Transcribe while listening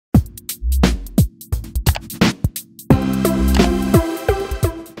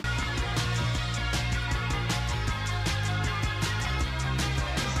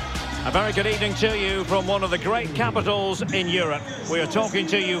A very good evening to you from one of the great capitals in Europe. We are talking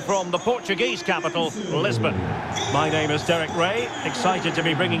to you from the Portuguese capital, Lisbon. My name is Derek Ray, excited to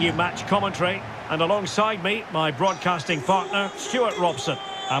be bringing you match commentary. And alongside me, my broadcasting partner, Stuart Robson.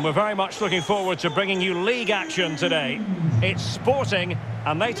 And we're very much looking forward to bringing you league action today. It's Sporting,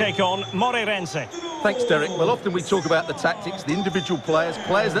 and they take on Moreirense. Thanks, Derek. Well, often we talk about the tactics, the individual players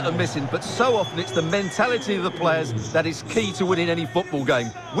that are missing, but so often it's the mentality of the players that is key to winning any football game.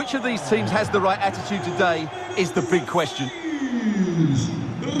 Which of these teams has the right attitude today is the big question.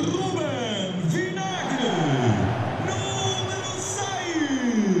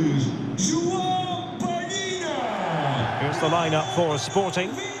 Here's the lineup for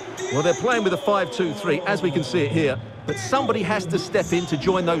Sporting. Well, they're playing with a 5-2-3, as we can see it here, but somebody has to step in to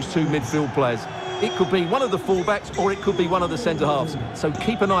join those two midfield players. It could be one of the fullbacks or it could be one of the centre-halves, so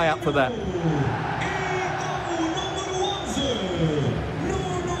keep an eye out for that.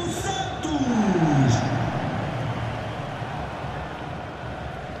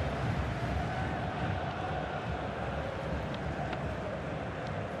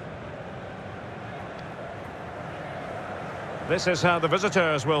 This is how the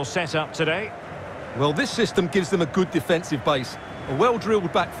visitors will set up today. Well, this system gives them a good defensive base. A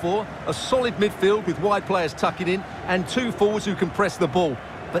well-drilled back four, a solid midfield with wide players tucking in, and two forwards who can press the ball.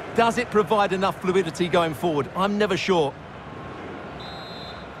 But does it provide enough fluidity going forward? I'm never sure.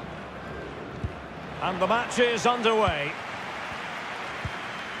 And the match is underway.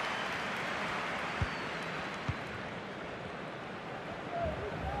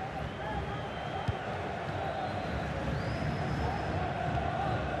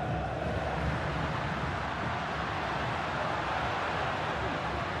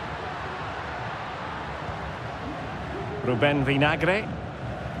 Ruben Vinagre.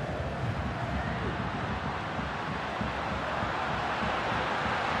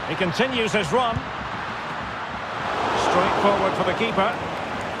 He continues his run. Straight forward for the keeper.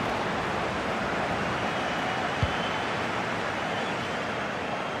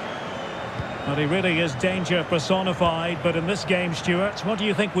 Well, he really is danger personified, but in this game, Stuart, what do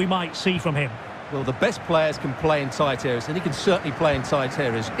you think we might see from him? Well, the best players can play in tight areas, and he can certainly play in tight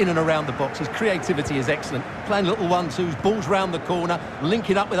areas, in and around the box. His creativity is excellent. Playing little one-twos, balls round the corner,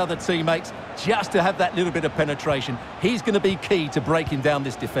 linking up with other teammates, just to have that little bit of penetration. He's going to be key to breaking down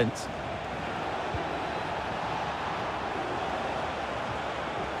this defence.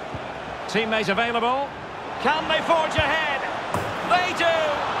 Teammate available. Can they forge ahead? They do!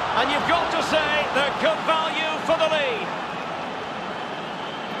 And you've got to say they're good value for the lead.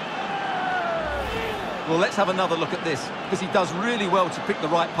 Well, let's have another look at this, because he does really well to pick the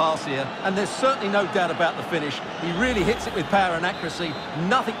right pass here, and there's certainly no doubt about the finish. He really hits it with power and accuracy.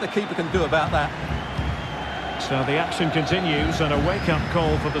 Nothing the keeper can do about that. So the action continues, and a wake-up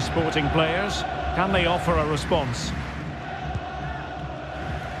call for the Sporting players. Can they offer a response?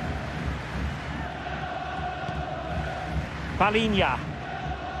 Palinha.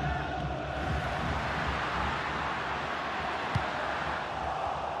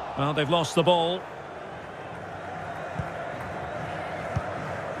 Well, they've lost the ball.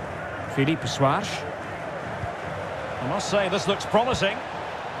 Philippe Soares. I must say, this looks promising.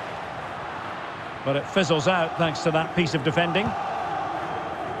 But it fizzles out thanks to that piece of defending.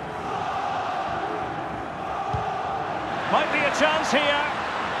 Might be a chance here.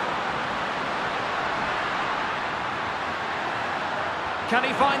 Can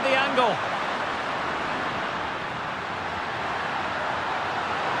he find the angle?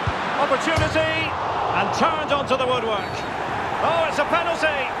 Opportunity, and turned onto the woodwork. Oh, it's a penalty,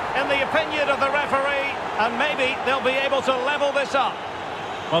 in the opinion of the referee, and maybe they'll be able to level this up.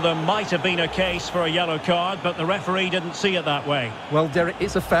 Well, there might have been a case for a yellow card, but the referee didn't see it that way. Well, Derek,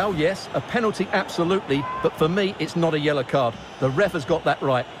 it's a foul, yes, a penalty, absolutely, but for me, it's not a yellow card. The ref has got that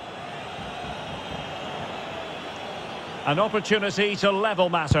right. An opportunity to level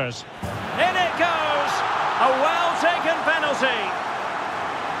matters. In it goes! A well-taken penalty.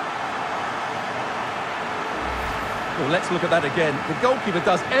 Well, let's look at that again. The goalkeeper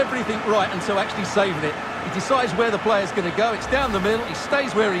does everything right until actually saving it. He decides where the player's going to go. It's down the middle. He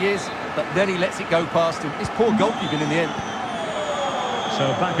stays where he is, but then he lets it go past him. It's poor goalkeeping in the end. So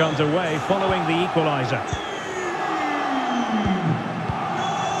back underway following the equaliser.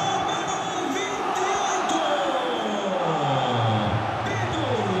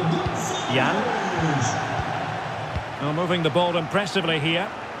 Jan. Well, moving the ball impressively here.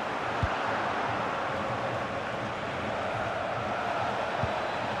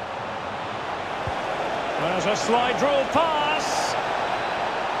 There's a slide rule pass.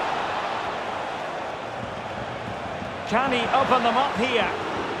 Can he open them up here?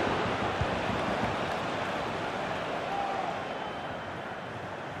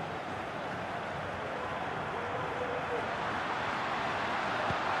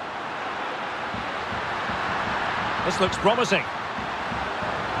 This looks promising.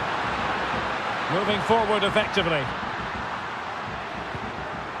 Moving forward effectively.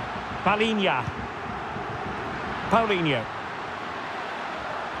 Paulinho.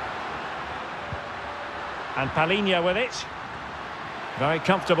 And Paulinho with it. Very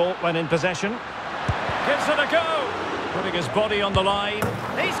comfortable when in possession. Gives it a go. Putting his body on the line.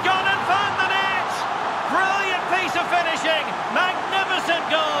 He's gone and found the net! Brilliant piece of finishing.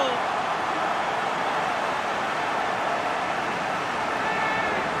 Magnificent goal.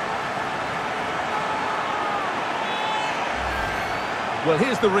 Well,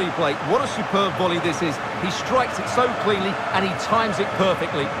 here's the replay. What a superb volley this is. He strikes it so cleanly and he times it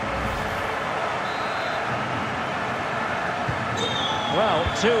perfectly. Well,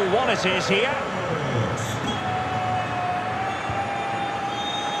 2-1 it is here.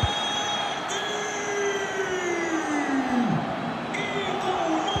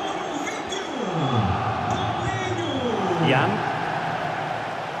 Jan.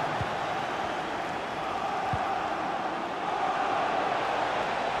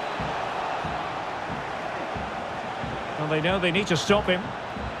 Well, they know they need to stop him.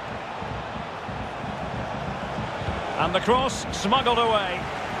 And the cross smuggled away.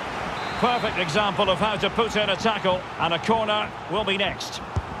 Perfect example of how to put in a tackle, and a corner will be next.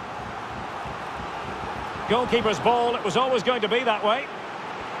 Goalkeeper's ball, it was always going to be that way.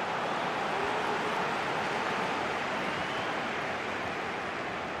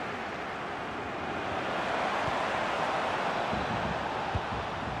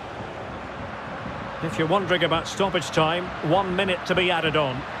 If you're wondering about stoppage time, 1 minute to be added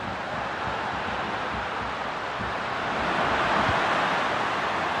on.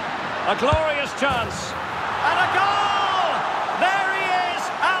 A glorious chance. And a goal! There he is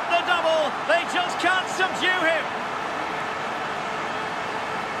at the double. They just can't subdue him.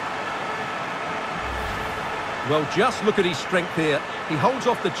 Well, just look at his strength here. He holds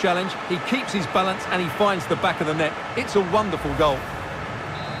off the challenge, he keeps his balance, and he finds the back of the net. It's a wonderful goal.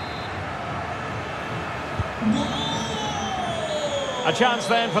 A chance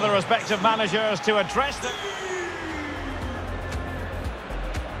then for the respective managers to address them.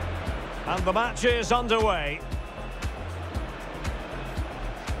 And the match is underway.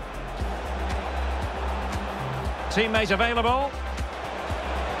 Teammate available.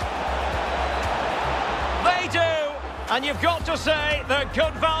 They do! And you've got to say they're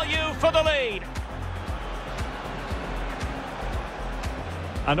good value for the lead.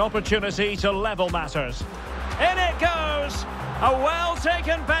 An opportunity to level matters. In it goes! A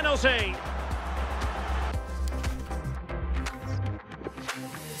well-taken penalty.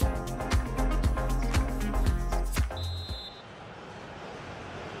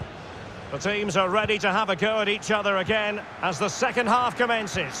 The teams are ready to have a go at each other again as the second half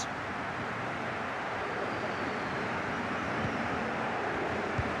commences.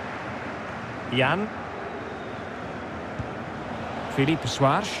 Jan. Philippe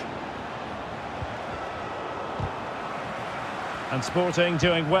Soares. And Sporting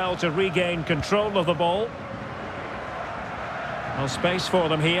doing well to regain control of the ball. No space for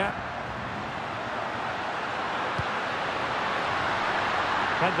them here.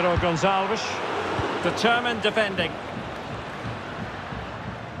 Pedro Gonçalves, determined defending.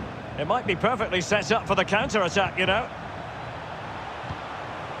 It might be perfectly set up for the counter-attack, you know.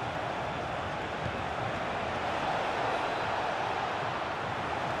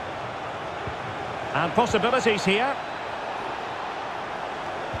 And possibilities here.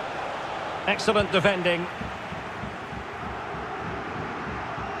 Excellent defending.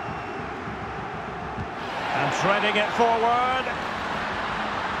 And threading it forward.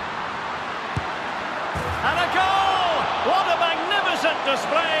 And a goal! What a magnificent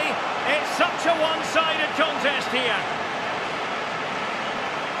display! It's such a one-sided contest here.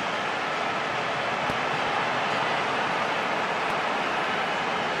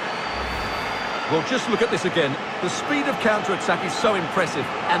 Well, just look at this again. The speed of counter-attack is so impressive.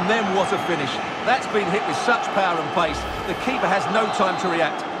 And then what a finish. That's been hit with such power and pace. The keeper has no time to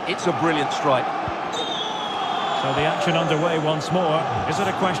react. It's a brilliant strike. So the action underway once more. Is it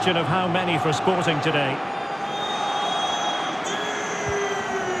a question of how many for Sporting today?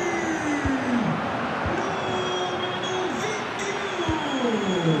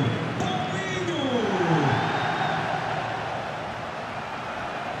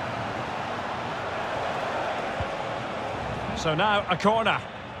 So now a corner.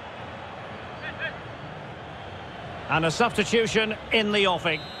 And a substitution in the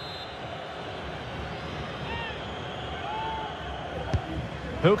offing.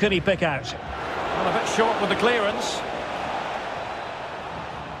 Who can he pick out? Well, a bit short with the clearance.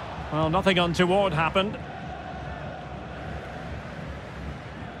 Well, nothing untoward happened.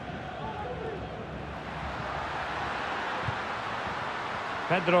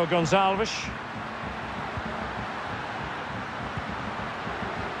 Pedro Gonçalves.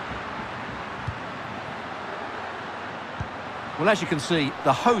 Well, as you can see,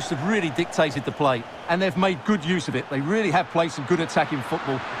 the hosts have really dictated the play, and they've made good use of it. They really have played some good attacking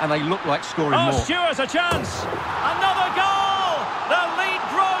football, and they look like scoring more. Stuart's a chance! Another goal! The lead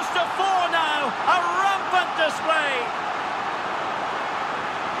grows to 4 now. A rampant display.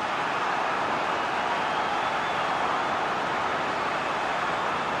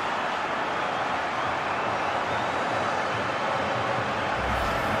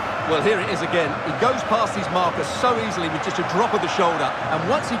 Well, here it is again. He goes past his marker so easily with just a drop of the shoulder. And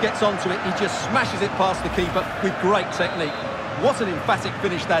once he gets onto it, he just smashes it past the keeper with great technique. What an emphatic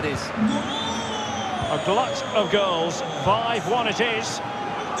finish that is. A glut of goals. 5-1 it is.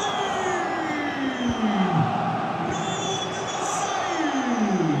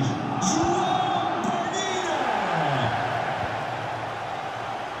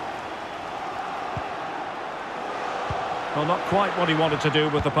 Well, not quite what he wanted to do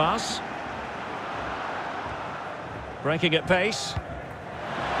with the pass. Breaking at pace.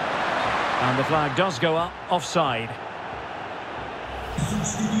 And the flag does go up, offside.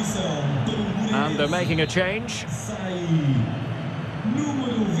 And they're making a change.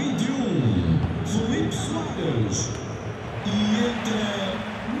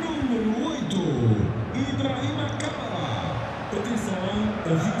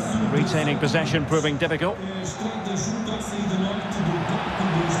 Retaining possession proving difficult.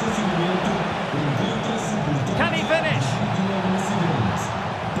 Can he finish?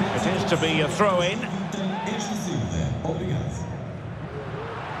 It is to be a throw-in.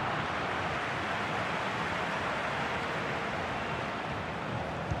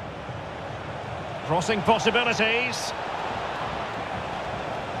 Crossing possibilities.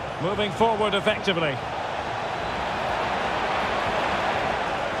 Moving forward effectively.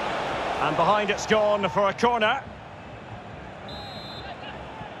 And behind it's gone for a corner.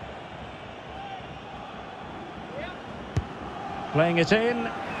 Playing it in.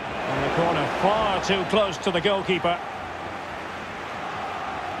 And the corner far too close to the goalkeeper.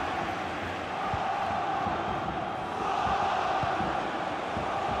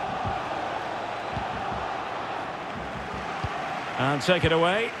 And take it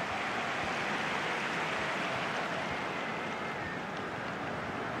away.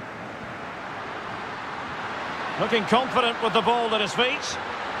 Looking confident with the ball at his feet.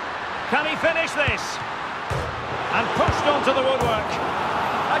 Can he finish this? And pushed onto the woodwork.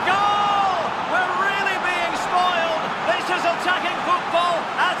 A goal! We're really being spoiled. This is attacking football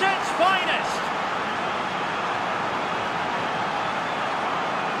at its finest.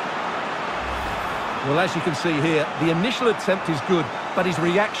 Well, as you can see here, the initial attempt is good, but his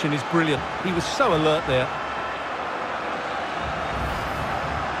reaction is brilliant. He was so alert there.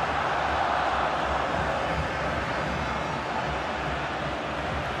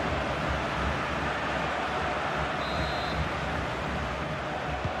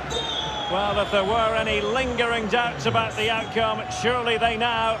 Well, if there were any lingering doubts about the outcome, surely they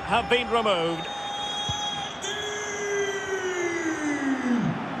now have been removed.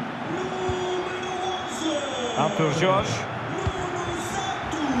 Up to George.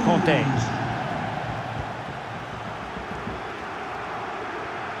 Conte.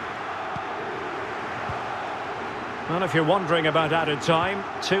 Well, if you're wondering about added time,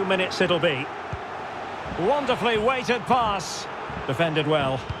 2 minutes it'll be. Wonderfully weighted pass. Defended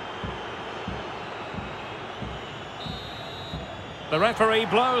well. The referee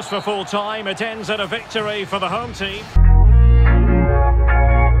blows for full time. It ends at a victory for the home team.